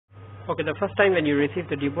Okay, the first time when you receive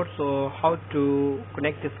the deboard, so how to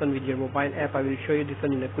connect this one with your mobile app, I will show you this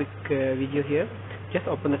one in a quick video here. Just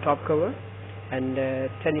open the top cover and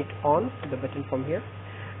turn it on, the button from here.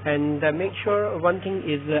 And make sure one thing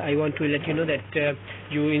is I want to let you know that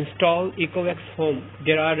you install Ecovacs Home.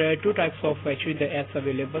 There are two types of actually the apps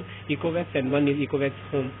available, Ecovacs, and one is Ecovacs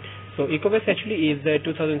Home. So Ecovacs actually is the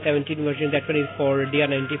 2017 version. That one is for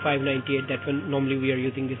DR95, 98. That one normally we are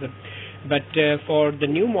using this one. But for the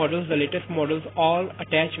new models, the latest models, all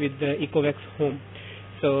attach with the Ecovacs Home.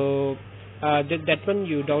 So that one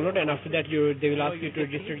you download, and after that they will ask you to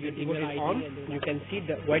register your email ID. On. You can see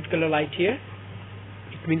the white color light here.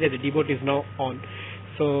 It means that the deboard is now on.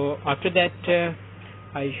 So after that,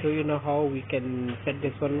 I show you now how we can set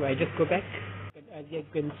this one. I just go back. As you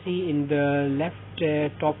can see in the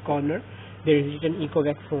left top corner, there is written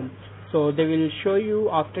Ecovacs Home. So they will show you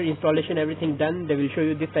after installation, everything done, they will show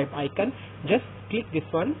you this type icon. Just click this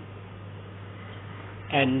one,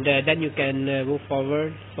 and then you can move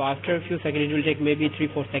forward. So after a few seconds, it will take maybe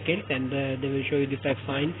 3-4 seconds, and they will show you this type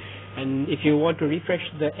sign. And if you want to refresh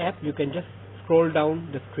the app, you can just scroll down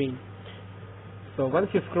the screen. So once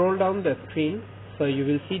you scroll down the screen, so you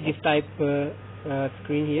will see this type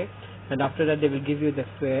screen here, and after that they will give you this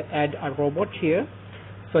add a robot here.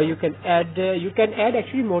 So you can add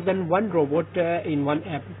actually more than one robot in one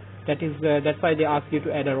app. That's why they ask you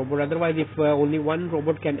to add a robot. Otherwise, if only one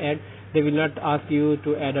robot can add, they will not ask you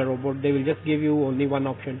to add a robot. They will just give you only one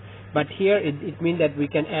option. But here it means that we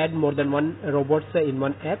can add more than one robots in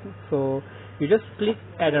one app. So you just click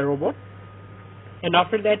add a robot, and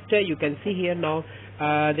after that you can see here now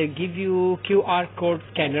they give you QR code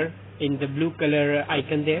scanner in the blue color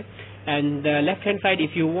icon there. And the left hand side,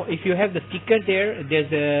 if you have the sticker there, there's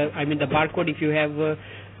the barcode. If you have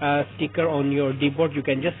a sticker on your deboard, you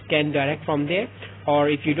can just scan direct from there. Or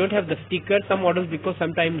if you don't have the sticker, some models, because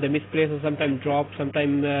sometimes the misplace or sometimes drop,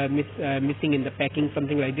 sometimes missing in the packing,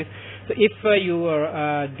 something like this. So if you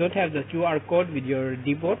don't have the QR code with your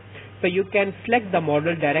deboard, so you can select the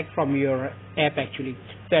model direct from your app actually.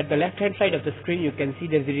 So at the left hand side of the screen, you can see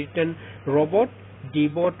there's written robot,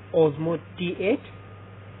 deboard, Ozmo T8,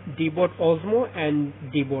 deboard Ozmo, and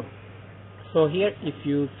deboard. So here if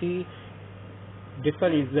you see, this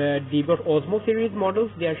one is the deboard Ozmo series models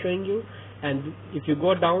they are showing you, and if you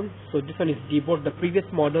go down, so this one is deboard, the previous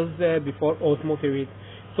models before Ozmo series.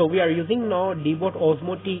 So we are using now deboard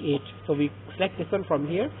Ozmo T8. So we select this one from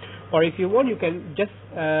here, or if you want, you can just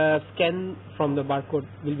scan from the barcode,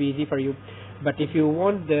 will be easy for you. But if you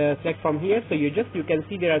want the select from here, so you can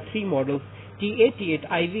see there are three models, T8, T8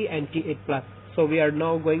 Aivi, and T8 Plus. So we are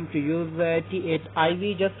now going to use T8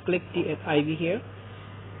 Aivi. Just click T8 Aivi here.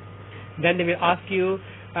 Then they will ask you,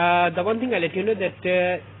 the one thing I'll let you know that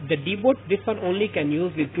the deboard, this one only can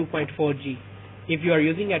use with 2.4G. If you are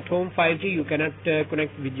using at home 5G, you cannot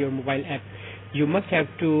connect with your mobile app. You must have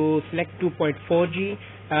to select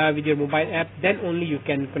 2.4G with your mobile app, then only you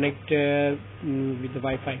can connect with the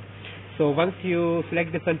Wi-Fi. So once you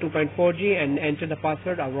select this one 2.4G and enter the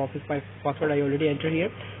password, our office password I already entered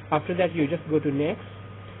here. After that you just go to next,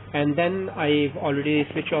 and then I've already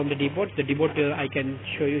switched on the deboard. The deboard I can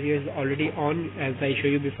show you here is already on, as I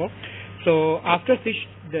showed you before. So after switch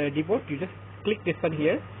the deboard, you just click this one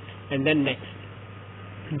here and then next.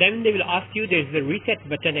 Then they will ask you, there's the reset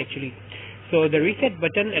button actually. So the reset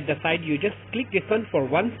button at the side, you just click this one for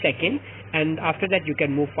 1 second, and after that you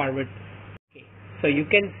can move forward. Okay. So you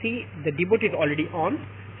can see the deboard is already on.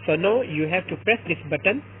 So now you have to press this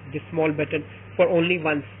button, this small button, for only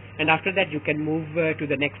once, and after that you can move to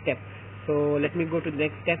the next step. So let me go to the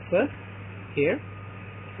next step first here.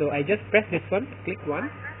 So I just press this one, click one.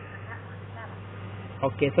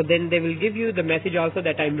 Okay, so then they will give you the message also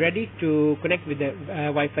that I'm ready to connect with the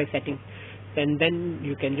Wi-Fi settings, and then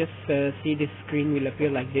you can just see this screen will appear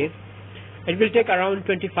like this. It will take around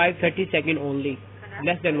 25-30 seconds only,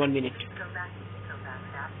 less than 1 minute.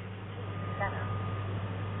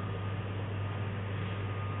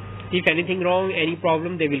 If anything wrong, any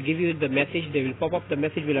problem, they will give you the message. They will pop up, the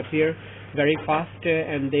message will appear very fast,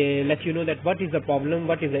 and they let you know that what is the problem,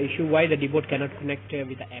 what is the issue, why the deboard cannot connect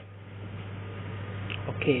with the app.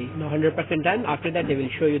 Okay, now 100% done. After that they will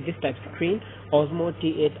show you this type screen, Ozmo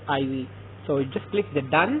T8 Aivi. So you just click the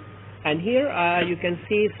done, and here you can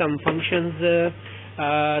see some functions there.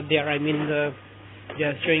 They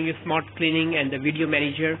are showing you smart cleaning and the video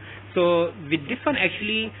manager. So with this one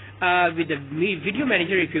actually, with the video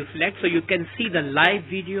manager, if you select, so you can see the live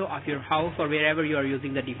video of your house or wherever you are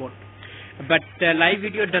using the deboard. But live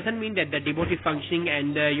video doesn't mean that the deboard is functioning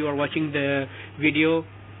and you are watching the video.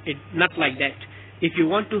 It's not like that. if you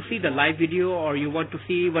want to see the live video or you want to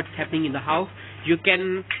see what's happening in the house, you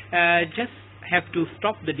can just have to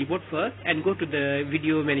stop the debug first and go to the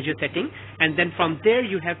video manager setting, and then from there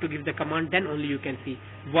you have to give the command, then only you can see.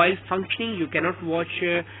 While functioning you cannot watch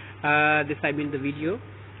the video.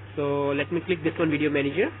 So let me click this one, video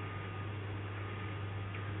manager,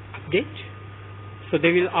 update. So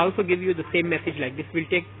they will also give you the same message like this. Will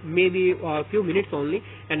take maybe a few minutes only,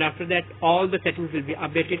 and after that all the settings will be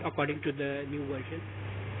updated according to the new version.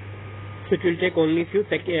 So it will take only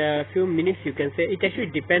few minutes, you can say. It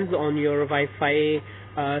actually depends on your Wi-Fi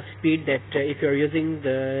speed, that if you are using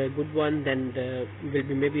the good one, then will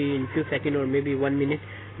be maybe in few seconds or maybe 1 minute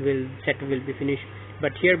will be finished.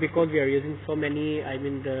 But here, because we are using so many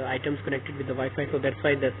the items connected with the Wi-Fi, so that's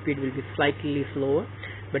why the speed will be slightly slower,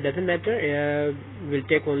 but doesn't matter. Will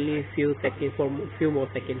take only few more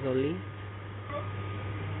seconds only.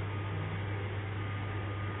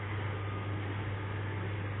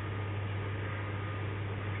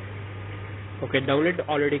 Okay, download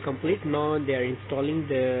already complete. Now they are installing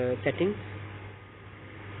the settings.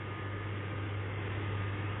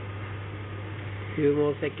 Few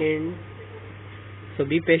more seconds. So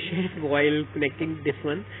be patient while connecting this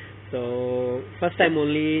one. So first time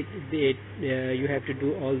only you have to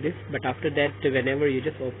do all this, but after that, whenever you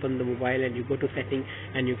just open the mobile and you go to setting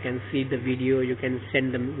and you can see the video, you can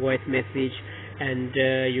send the voice message, and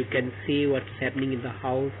you can see what's happening in the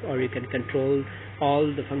house, or you can control all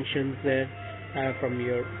the functions from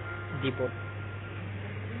your depot.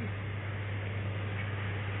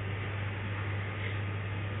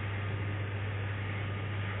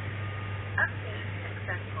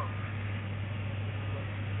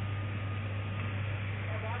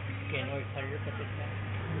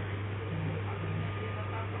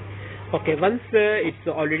 Okay, once it's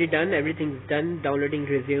already done, everything's done, downloading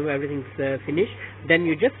resume, everything's finished, then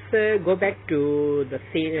you just go back to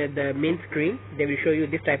the main screen. They will show you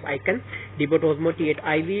this type icon, T8 Ozmo T8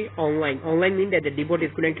 Aivi online. Online means that the depot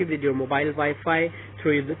is connected with your mobile Wi-Fi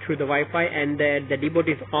through the Wi-Fi, and the depot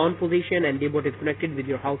is on position and depot is connected with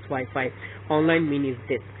your house Wi-Fi. Online means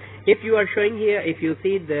this. If you are showing here, if you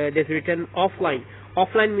see this written offline.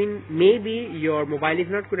 Offline means maybe your mobile is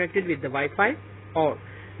not connected with the Wi-Fi, or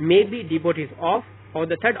maybe depot is off, or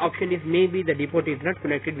the third option is maybe the depot is not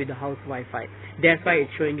connected with the house Wi-Fi. That's why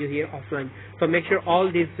it's showing you here offline. So make sure all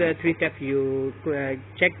these 3 steps you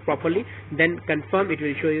check properly, then confirm. It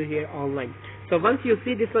will show you here online. So once you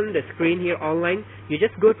see this on the screen here online, you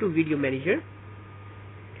just go to video manager.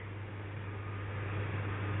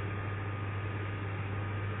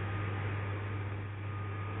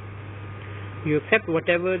 You accept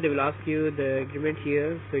whatever they will ask you, the agreement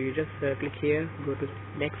here, so you just click here, go to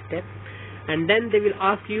next step, and then they will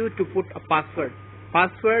ask you to put a password.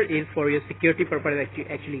 Password is for your security purpose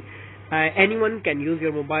actually. Anyone can use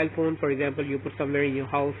your mobile phone. For example, you put somewhere in your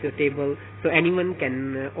house, your table, so anyone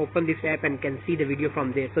can open this app and can see the video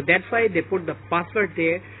from there. So that's why they put the password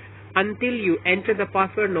there. Until you enter the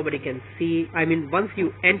password, nobody can see. Once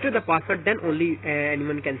you enter the password, then only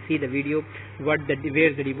anyone can see the video, where the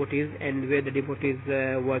depot is and where the depot is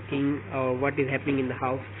working, or what is happening in the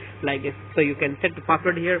house, like this. So you can set the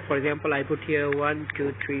password here. For example, I put here 1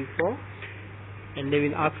 2 3 4, and they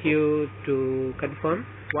will ask you to confirm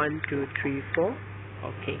 1 2 3 4.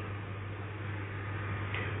 Okay.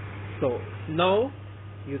 So now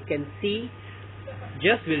you can see.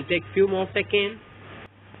 Just will take few more seconds.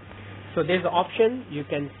 So there's the option you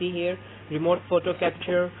can see here: remote photo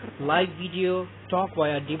capture, live video, talk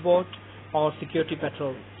via debot, or security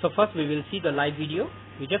patrol. So first we will see the live video.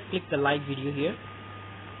 You just click the live video here,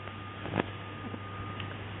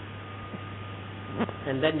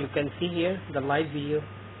 and then you can see here the live video.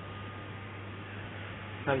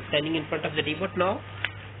 I'm standing in front of the debot now,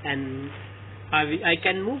 and I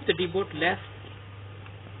can move the debot left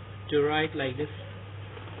to right like this.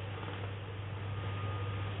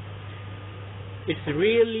 It's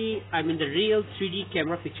really, the real 3D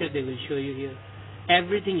camera picture they will show you here.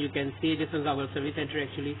 Everything you can see. This is our service center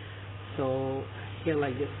actually. So here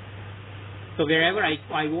like this. So wherever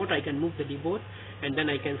I want, I can move the debot, and then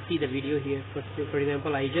I can see the video here. For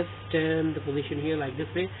example, I just turn the position here like this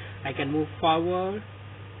way. I can move forward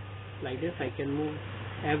like this. I can move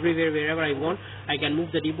everywhere, wherever I want. I can move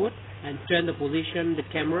the debot and turn the position, the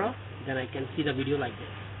camera. Then I can see the video like this.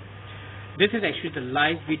 This is actually the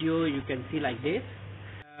live video. You can see like this.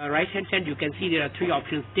 Right hand side you can see there are 3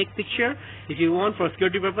 options. Take picture. If you want for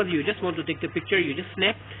security purpose, you just want to take the picture, you just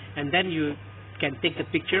snap, and then you can take the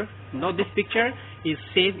picture. Now this picture is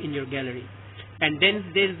saved in your gallery. And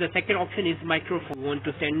then there's the second option is microphone. You want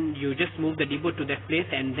to send, you just move the debot to that place,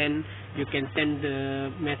 and then you can send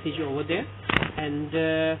the message over there. And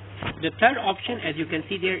the third option, as you can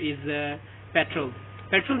see there, is petrol.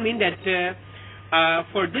 Petrol means that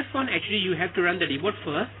for this one actually you have to run the deboard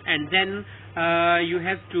first, and then you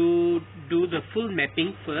have to do the full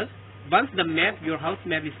mapping first. Once the map, your house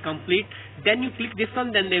map is complete, then you click this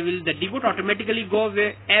one, then the deboard automatically go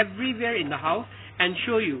everywhere in the house and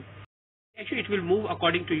show you. Actually it will move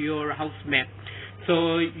according to your house map.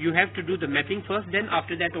 So you have to do the mapping first, then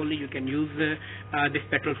after that only you can use this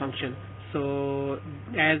petrol function. So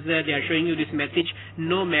as they are showing you this message,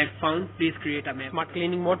 no map found, please create a map. Smart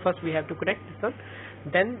cleaning mode, first we have to connect this one,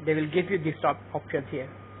 then they will give you these top options here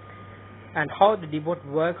and how the deboard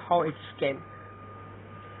work, how it came.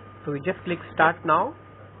 So we just click start now,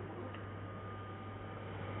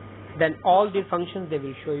 then all the functions they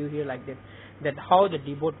will show you here like this, that how the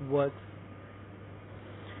deboard works.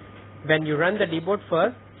 When you run the deboard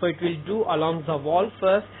first, so it will do along the wall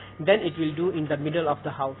first, then it will do in the middle of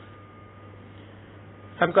the house.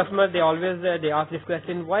 Some customers, they always they ask this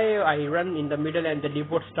question, why I run in the middle and the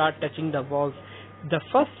deboard start touching the walls. The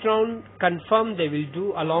first round confirm they will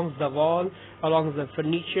do along the wall, along the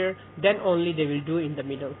furniture, then only they will do in the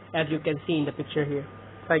middle, as you can see in the picture here.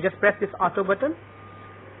 So I just press this auto button,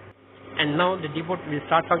 and now the deboard will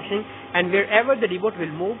start functioning, and wherever the deboard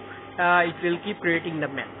will move, it will keep creating the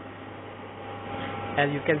map. As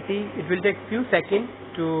you can see, it will take few seconds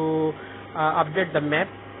to update the map.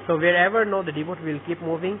 So wherever now the deboard will keep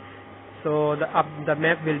moving, so the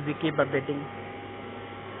map will be keep updating.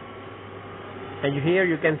 And here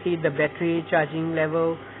you can see the battery charging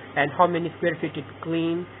level and how many square feet it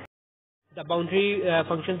clean. The boundary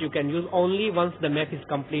functions you can use only once the map is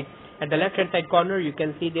complete. At the left hand side corner you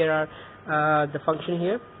can see there are the function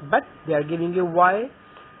here, but they are giving you why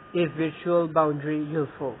is virtual boundary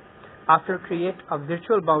useful. After create a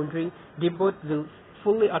virtual boundary, deboard will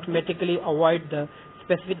fully automatically avoid the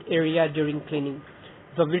specific area during cleaning.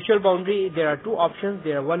 So virtual boundary, there are two options.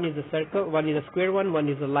 One is a circle, one is a square one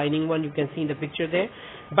is a lining one. You can see in the picture there.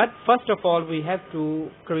 But first of all, we have to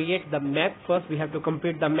create the map first. We have to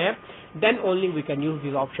complete the map. Then only we can use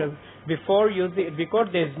these options. Because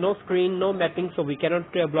there is no screen, no mapping, so we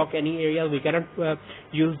cannot block any area. We cannot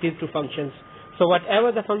use these two functions. So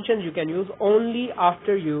whatever the functions you can use only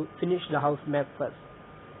after you finish the house map first.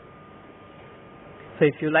 So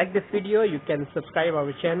if you like this video, you can subscribe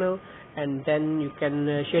our channel, and then you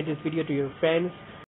can share this video to your friends.